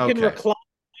 You can recline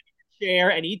in your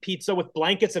chair and eat pizza with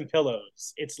blankets and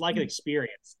pillows. It's like an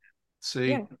experience.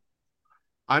 See,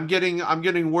 I'm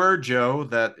getting word, Joe,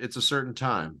 that it's a certain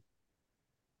time.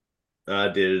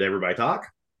 Did everybody talk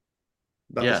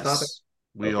about this topic?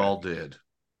 We all did.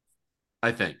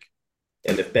 I think.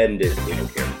 And if Ben did, we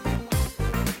don't care.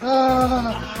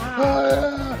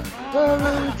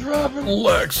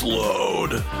 Lex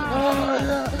load.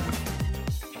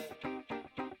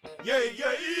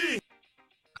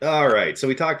 All right, so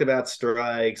we talked about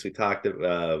strikes. We talked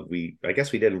I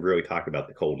guess we didn't really talk about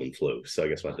the cold and flu, so I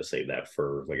guess we'll have to save that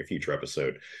for like a future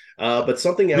episode. But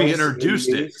something else we introduced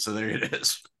it, so there it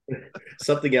is.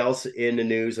 Something else in the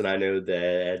news, and I know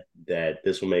that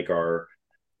this will make our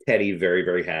Teddy very,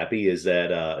 very happy, is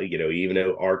that even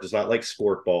though Art does not like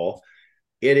sport ball,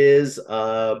 it is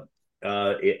as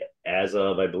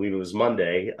of, I believe it was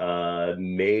Monday,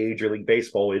 Major League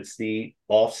Baseball, it's the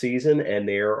off season, and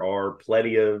there are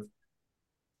plenty of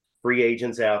free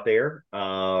agents out there.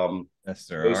 Yes,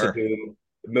 there are.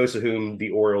 Most of whom the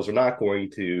Orioles are not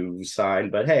going to sign,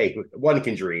 but hey, one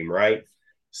can dream, right?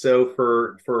 So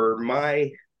for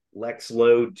my Lex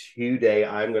Load today,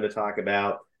 I'm going to talk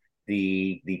about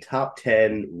the top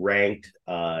 10 ranked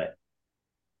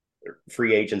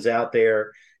free agents out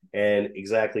there, and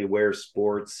exactly where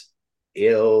Sports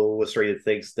Illustrated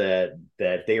thinks that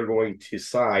they are going to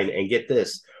sign. And get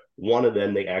this, one of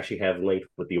them they actually have linked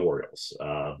with the Orioles.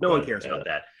 No one cares about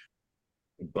that.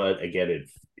 But again,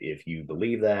 if you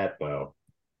believe that, well,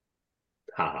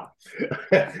 haha.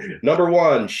 Number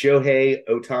 1, Shohei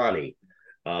Ohtani.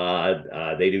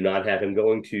 They do not have him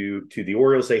going to the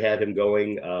Orioles. They have him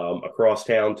going across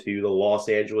town to the Los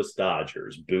Angeles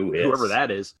Dodgers. Boo hiss. Whoever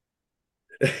that is.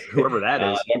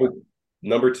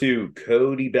 Number 2,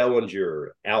 Cody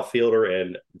Bellinger, outfielder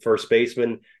and first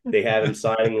baseman. They have him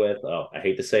signing with, I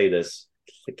hate to say this,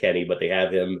 Kenny, but they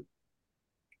have him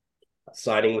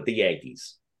signing with the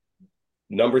Yankees.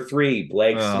 Number 3,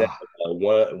 Blake Snell,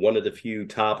 one of the few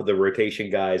top of the rotation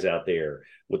guys out there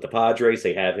with the Padres.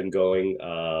 They have him going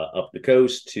up the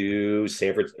coast to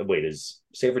San Francisco. Wait, is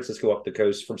San Francisco up the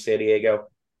coast from San Diego?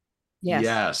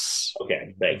 Yes.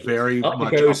 Okay, thank you. Very up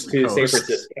much the coast up the to coast. San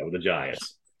Francisco, the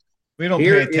Giants. We don't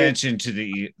pay attention to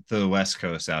the West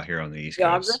Coast out here on the East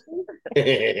Coast.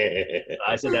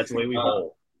 I said that's the way we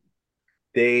roll.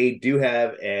 They do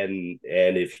have, and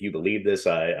if you believe this,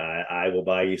 I will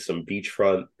buy you some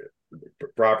beachfront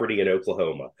property in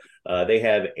Oklahoma. They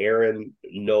have Aaron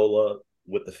Nola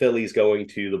with the Phillies going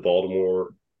to the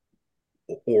Baltimore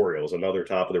Orioles, another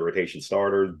top of the rotation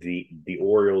starter. The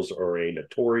Orioles are a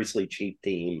notoriously cheap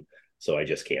team, so I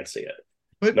just can't see it.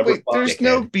 But wait, there's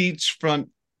no beachfront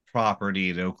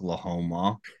property in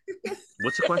Oklahoma.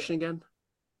 What's the question again?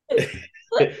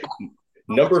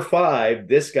 Number 5,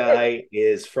 this guy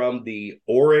is from the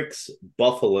Oryx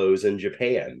Buffaloes in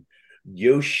Japan.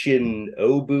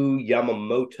 Yoshinobu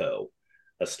Yamamoto,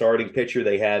 a starting pitcher.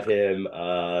 They have him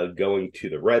going to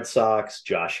the Red Sox.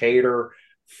 Josh Hader,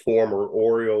 former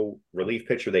Oriole relief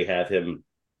pitcher. They have him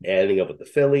ending up with the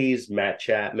Phillies. Matt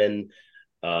Chapman,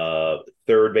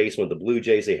 third baseman with the Blue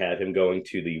Jays. They have him going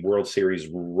to the World Series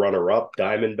runner-up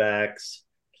Diamondbacks.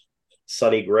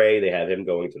 Sonny Gray, they have him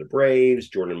going to the Braves.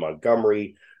 Jordan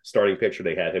Montgomery, starting pitcher,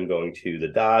 they have him going to the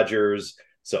Dodgers.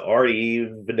 So Artie,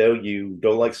 even though you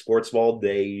don't like sports ball,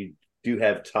 they do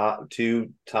have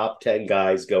two top 10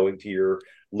 guys going to your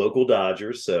local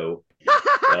Dodgers. So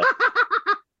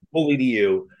fully to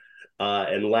you.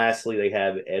 And lastly, they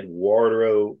have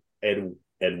Eduardo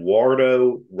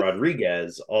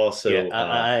Rodriguez, also. Yeah,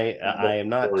 I am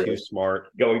not too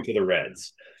smart. Going to the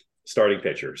Reds, starting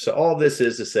pitcher. So all this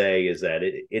is to say is that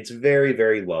it's very,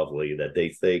 very lovely that they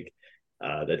think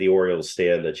that the Orioles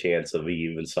stand a chance of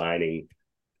even signing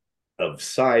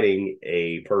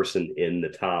a person in the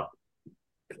top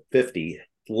 50,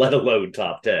 let alone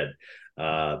top 10.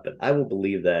 But I will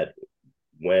believe that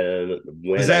when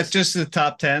is that just the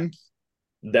top 10?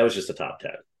 That was just the top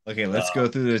 10. Okay, let's go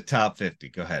through the top 50.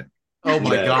 Go ahead. Oh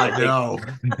my God, no!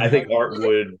 I think Art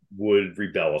would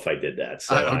rebel if I did that.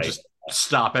 So I would just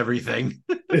stop everything.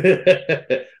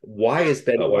 Why is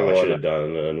Ben? I should have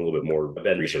done a little bit more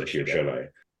Ben research here, shouldn't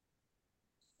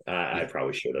I? I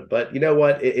probably should have. But you know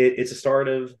what? It's a start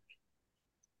of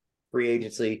free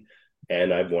agency,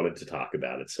 and I wanted to talk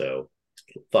about it. So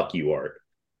fuck you, Art.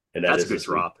 And that's a good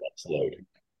drop.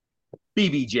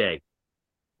 BBJ.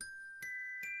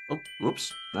 Oh,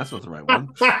 whoops. That's not the right one.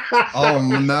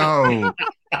 Oh, no.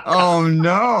 Oh,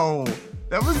 no.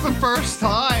 That was the first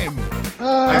time. I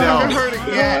know. I haven't heard it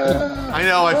yet. I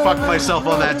know. I fucked myself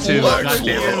on that, too. God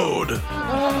damn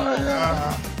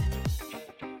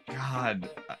it. God,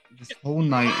 this whole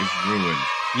night is ruined.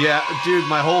 Yeah, dude,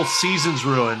 my whole season's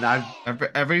ruined.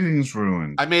 Everything's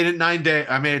ruined. I made it 9 days.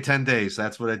 I made it 10 days.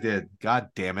 That's what I did. God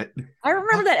damn it. I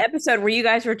remember that episode where you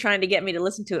guys were trying to get me to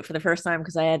listen to it for the first time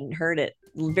because I hadn't heard it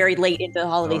very late into the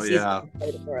holiday season.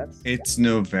 Yeah. It's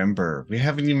November. We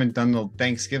haven't even done the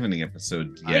Thanksgiving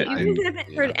episode yet. Wait, you guys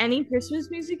haven't heard any Christmas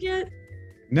music yet?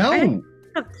 No. I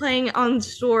have playing on the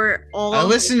store all. I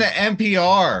listen to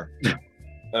NPR.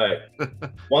 All right.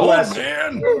 One last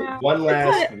round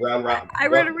robin. I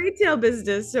run a retail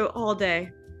business, so all day.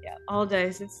 Yeah, all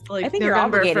day since like I think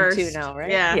November you're obligated 1st. to now,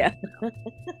 right? Yeah.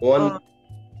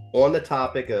 On the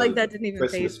topic of like that didn't even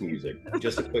Christmas music,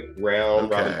 just a quick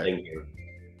round robin thing here.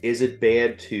 Is it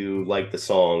bad to like the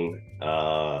song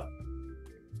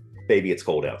Baby It's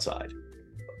Cold Outside?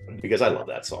 Because I love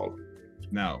that song.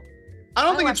 No. I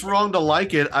don't think it's wrong to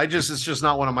like it. It's just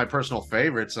not one of my personal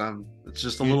favorites. It's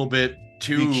just a little bit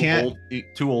too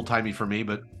old timey for me.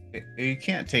 But you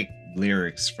can't take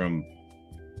lyrics from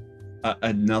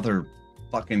another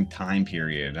fucking time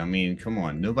period. I mean, come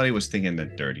on. Nobody was thinking the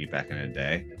dirty back in the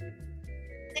day.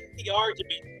 I think the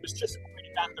argument was just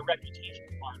worried about the reputation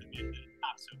part of it.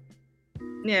 Not so.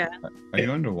 Yeah. Are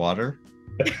you underwater?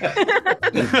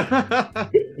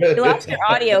 You lost your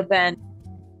audio, Ben.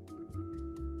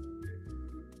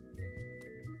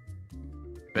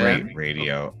 Great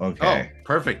radio. Okay. Oh,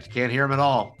 perfect. Can't hear him at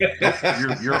all. Your I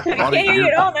can't hear you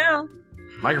at all now.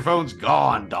 Microphone's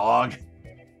gone, dog.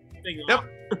 Yep.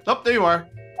 Oh, there you are.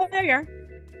 Oh, there you are.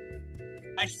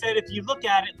 I said if you look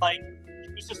at it like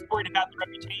he was just worried about the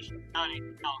reputation, not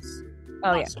anything else.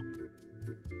 Oh yeah.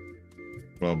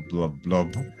 Blah blah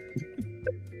blah.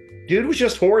 Dude was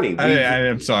just horny.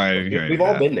 I'm sorry. We've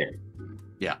all been there.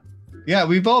 Yeah. Yeah,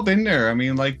 we've all been there. I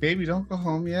mean, like, baby, don't go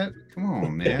home yet. Come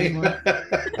on, man.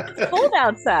 It's cold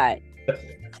outside.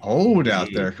 Cold out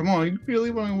there. Come on. You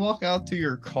really want to walk out to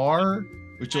your car,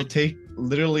 which will take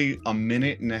literally a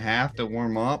minute and a half to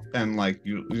warm up, and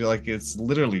you're like it's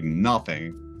literally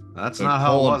nothing. That's not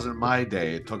how it was in my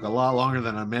day. It took a lot longer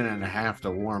than a minute and a half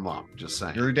to warm up. Just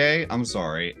saying. Your day? I'm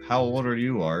sorry. How old are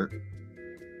you, Art?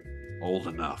 Old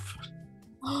enough.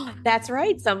 That's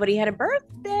right. Somebody had a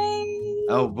birthday.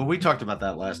 Oh, but we talked about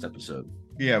that last episode.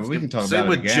 Yeah, but we can talk Same about it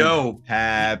with again. Joe.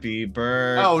 Happy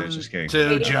birthday. Oh, just kidding.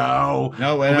 To Joe.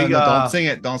 No, wait, no, don't sing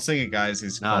it. Don't sing it, guys.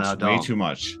 It's costs way don't. too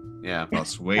much. Yeah. It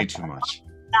costs way too much.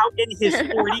 Out in his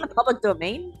 40. Public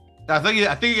domain? I think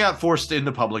it got forced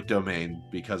into public domain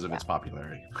because of its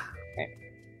popularity.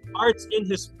 Art's in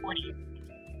his 40.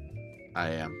 I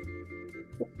am.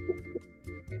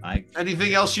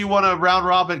 Anything else you want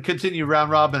to continue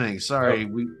round robining? Sorry, I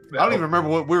don't even remember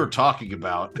what we were talking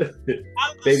about. Baby,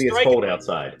 it's cold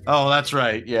outside. Oh, that's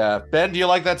right. Yeah. Ben, do you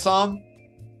like that song?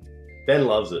 Ben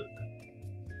loves it.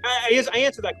 I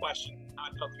answered that question. How I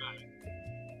felt about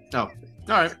it.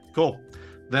 Oh, all right, cool.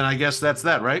 Then I guess that's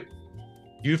that, right?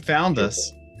 You found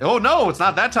us. Oh, no, it's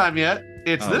not that time yet.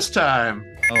 It's this time.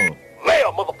 Oh.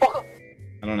 Mail, motherfucker.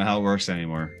 I don't know how it works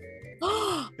anymore.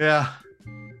 Yeah.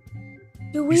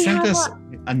 Do we You sent have us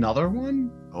another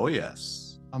one? Oh,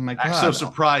 yes. Oh, my God. I'm so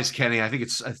surprised, Kenny. I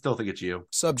still think it's you.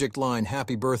 Subject line,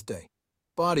 happy birthday.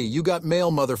 Body, you got mail,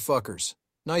 motherfuckers.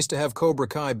 Nice to have Cobra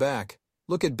Kai back.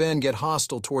 Look at Ben get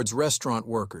hostile towards restaurant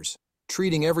workers,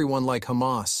 treating everyone like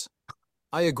Hamas.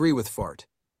 I agree with Fart.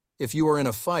 If you are in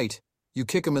a fight, you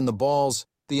kick him in the balls,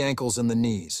 the ankles, and the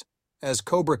knees. As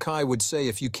Cobra Kai would say,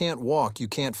 if you can't walk, you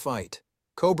can't fight.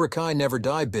 Cobra Kai never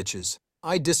die, bitches.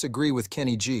 I disagree with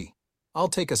Kenny G. I'll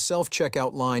take a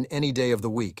self-checkout line any day of the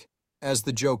week. As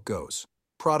the joke goes,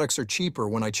 products are cheaper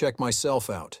when I check myself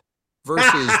out,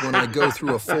 versus when I go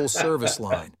through a full-service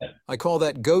line. I call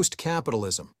that ghost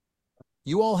capitalism.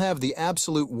 You all have the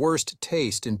absolute worst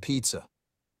taste in pizza.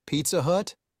 Pizza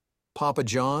Hut? Papa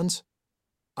John's?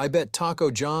 I bet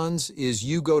Taco John's is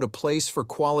you go to place for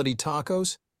quality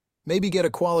tacos? Maybe get a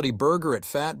quality burger at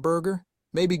Fat Burger?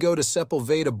 Maybe go to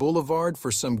Sepulveda Boulevard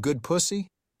for some good pussy?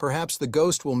 Perhaps the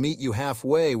ghost will meet you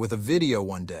halfway with a video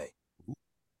one day.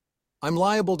 I'm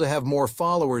liable to have more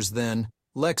followers than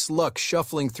Lex Luck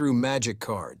shuffling through magic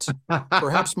cards.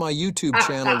 Perhaps my YouTube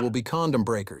channel will be Condom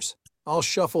Breakers. I'll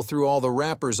shuffle through all the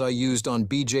rappers I used on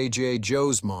BJJ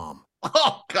Joe's mom.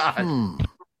 Oh, God.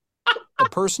 A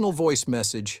personal voice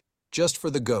message just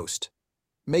for the ghost,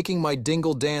 making my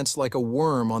dingle dance like a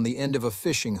worm on the end of a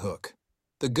fishing hook.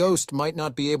 The ghost might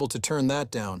not be able to turn that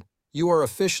down. You are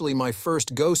officially my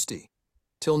first ghostie.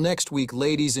 Till next week,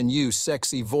 ladies, and you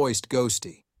sexy voiced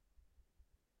ghostie.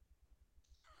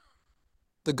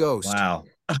 The ghost. Wow.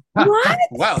 What?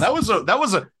 Wow, that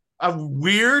was a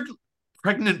weird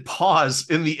pregnant pause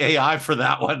in the AI for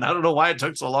that one. I don't know why it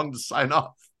took so long to sign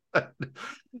off.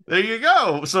 There you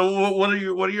go. So what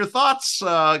are your thoughts,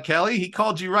 Kelly? He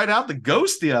called you right out the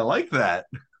ghosty. I like that.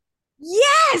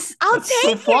 Yes, I'll That's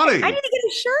take so funny. it. I need to get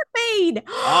a shirt made.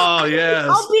 Oh, yes.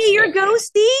 I'll be your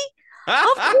ghosty. Of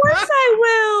course I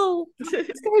will.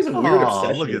 This guy's a weird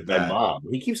obsession look at with my that. mom.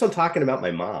 He keeps on talking about my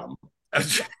mom.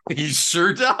 He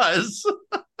sure does.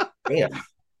 Damn.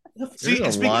 See, There's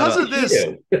it's a because lot of this.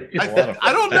 of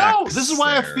I don't know. facts This is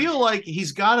why there. I feel like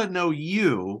he's got to know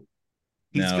you.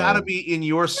 He's No. got to be in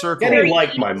your circle. And he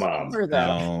liked my mom. Though.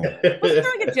 No. Wasn't there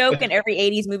like a joke in every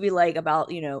 80s movie like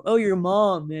about, oh, your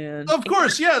mom, man? Of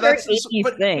course, yeah, that's an 80s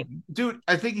but, thing. dude,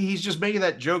 I think he's just making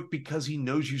that joke because he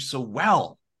knows you so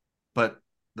well. But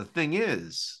the thing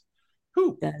is,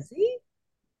 who does he?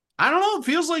 I don't know. It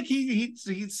feels like he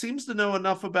seems to know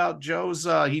enough about Joe's.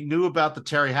 He knew about the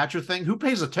Terry Hatcher thing. Who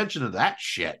pays attention to that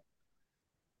shit?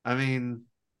 I mean,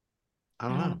 I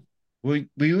don't know.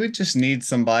 We would just need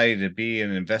somebody to be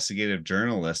an investigative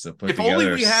journalist to put If together.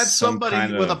 only we had some somebody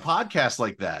kind with a of- podcast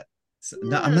like that.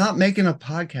 No, I'm not making a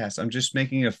podcast. I'm just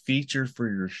making a feature for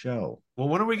your show. Well,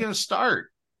 when are we going to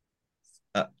start?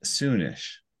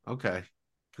 Soonish. Okay,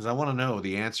 because I want to know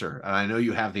the answer, and I know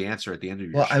you have the answer at the end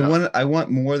of your show. I want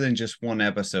more than just one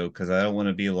episode because I don't want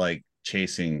to be like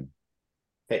chasing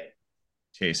it.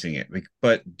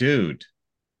 But dude.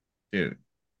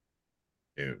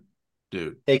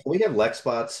 Hey, can we have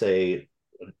Lexbot say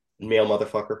male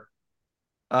motherfucker?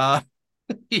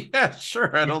 Yeah,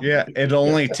 sure. I don't. Yeah, it'll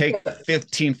only take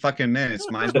 15 fucking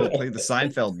minutes. Might as well play the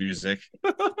Seinfeld music.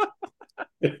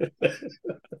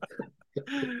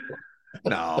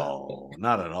 No,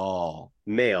 not at all.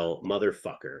 Male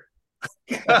motherfucker.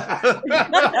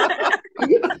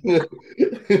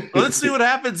 Let's see what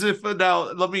happens if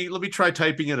now. Let me try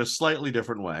typing it a slightly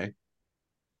different way.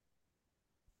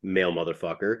 Male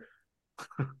motherfucker.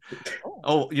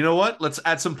 Oh, you know what? Let's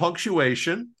add some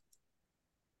punctuation.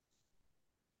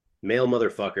 Male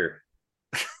motherfucker.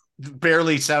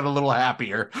 Barely sound a little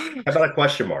happier. How about a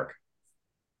question mark?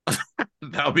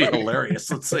 That would be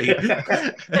hilarious. Let's see.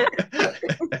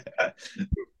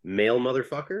 Male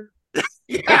motherfucker.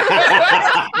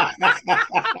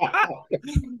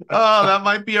 Oh, that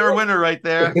might be our winner right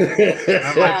there.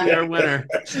 That might be our winner.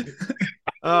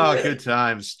 Oh, good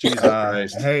times. Jesus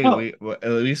Christ. Hey, at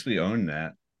least we own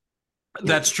that.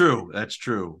 That's true. That's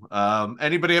true.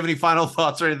 Anybody have any final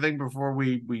thoughts or anything before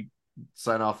we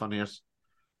sign off on this?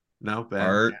 No, Ben?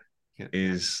 Art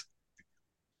is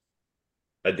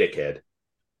a dickhead.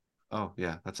 Oh,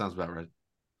 yeah, that sounds about right.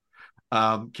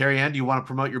 Kerrianne, do you want to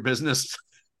promote your business?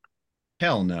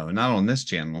 Hell no, not on this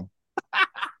channel.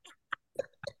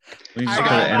 We just I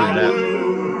gotta end got it the up.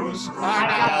 blues.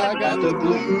 I got the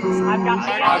blues. I got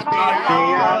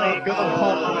the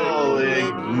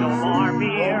alcoholic. No more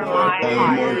beer,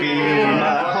 my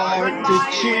heart to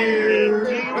cheer.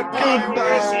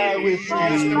 Goodbye with you.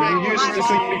 Used to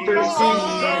think me first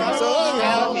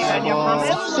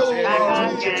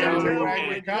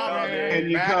and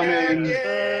you're coming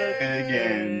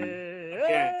again.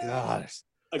 God.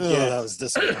 Again. That was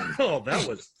disappointing. Oh, that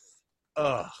was.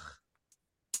 Ugh.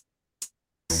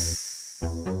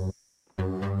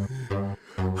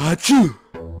 Achoo!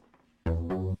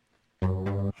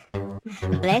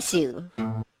 Bless you.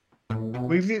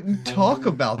 We didn't talk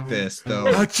about this though.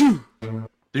 Achoo!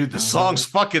 Dude, the song's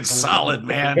fucking solid,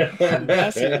 man.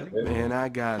 Man, I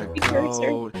got a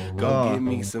cold. Go get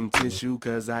me some tissue,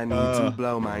 cause I need to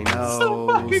blow my nose.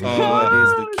 What is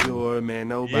the cure, man?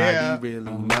 Nobody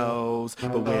really knows.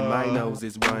 But when my nose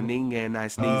is running and I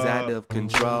sneeze out of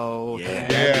control,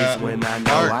 that is when I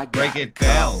know I got break it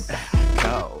down.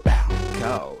 Cold.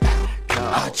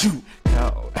 Achoo!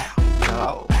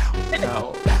 Cold.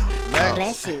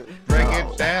 Bless you. Break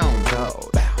it down.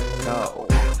 Cold.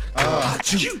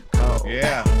 Achoo!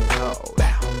 Yeah.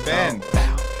 Ben,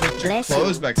 put your Bless you.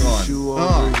 clothes back on. Tissue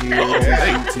over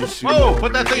here. Tissue Whoa, over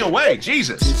put that thing here. away.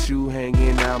 Jesus. Tissue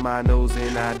hanging out my nose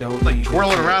and I don't Like even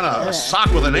twirling care. around a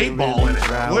sock with an 8-ball in it.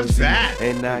 What's that?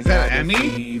 And I Is that got a Emmy?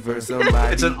 fever.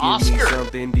 Somebody It's an give me Oscar.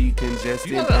 something decongestant,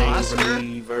 You got an pain Oscar?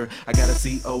 reliever. I got a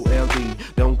COLD.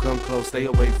 Don't come close, stay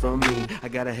away from me. I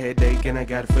got a headache and I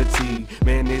got fatigue.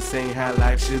 Man, this ain't how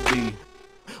life should be.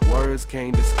 Words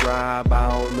can't describe, I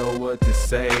don't know what to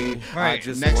say. All right, I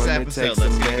just next wanna episode, take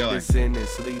let's some get going. medicine and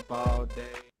sleep all day.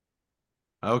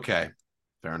 Okay,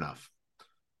 fair enough.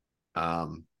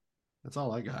 That's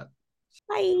all I got.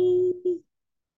 Bye.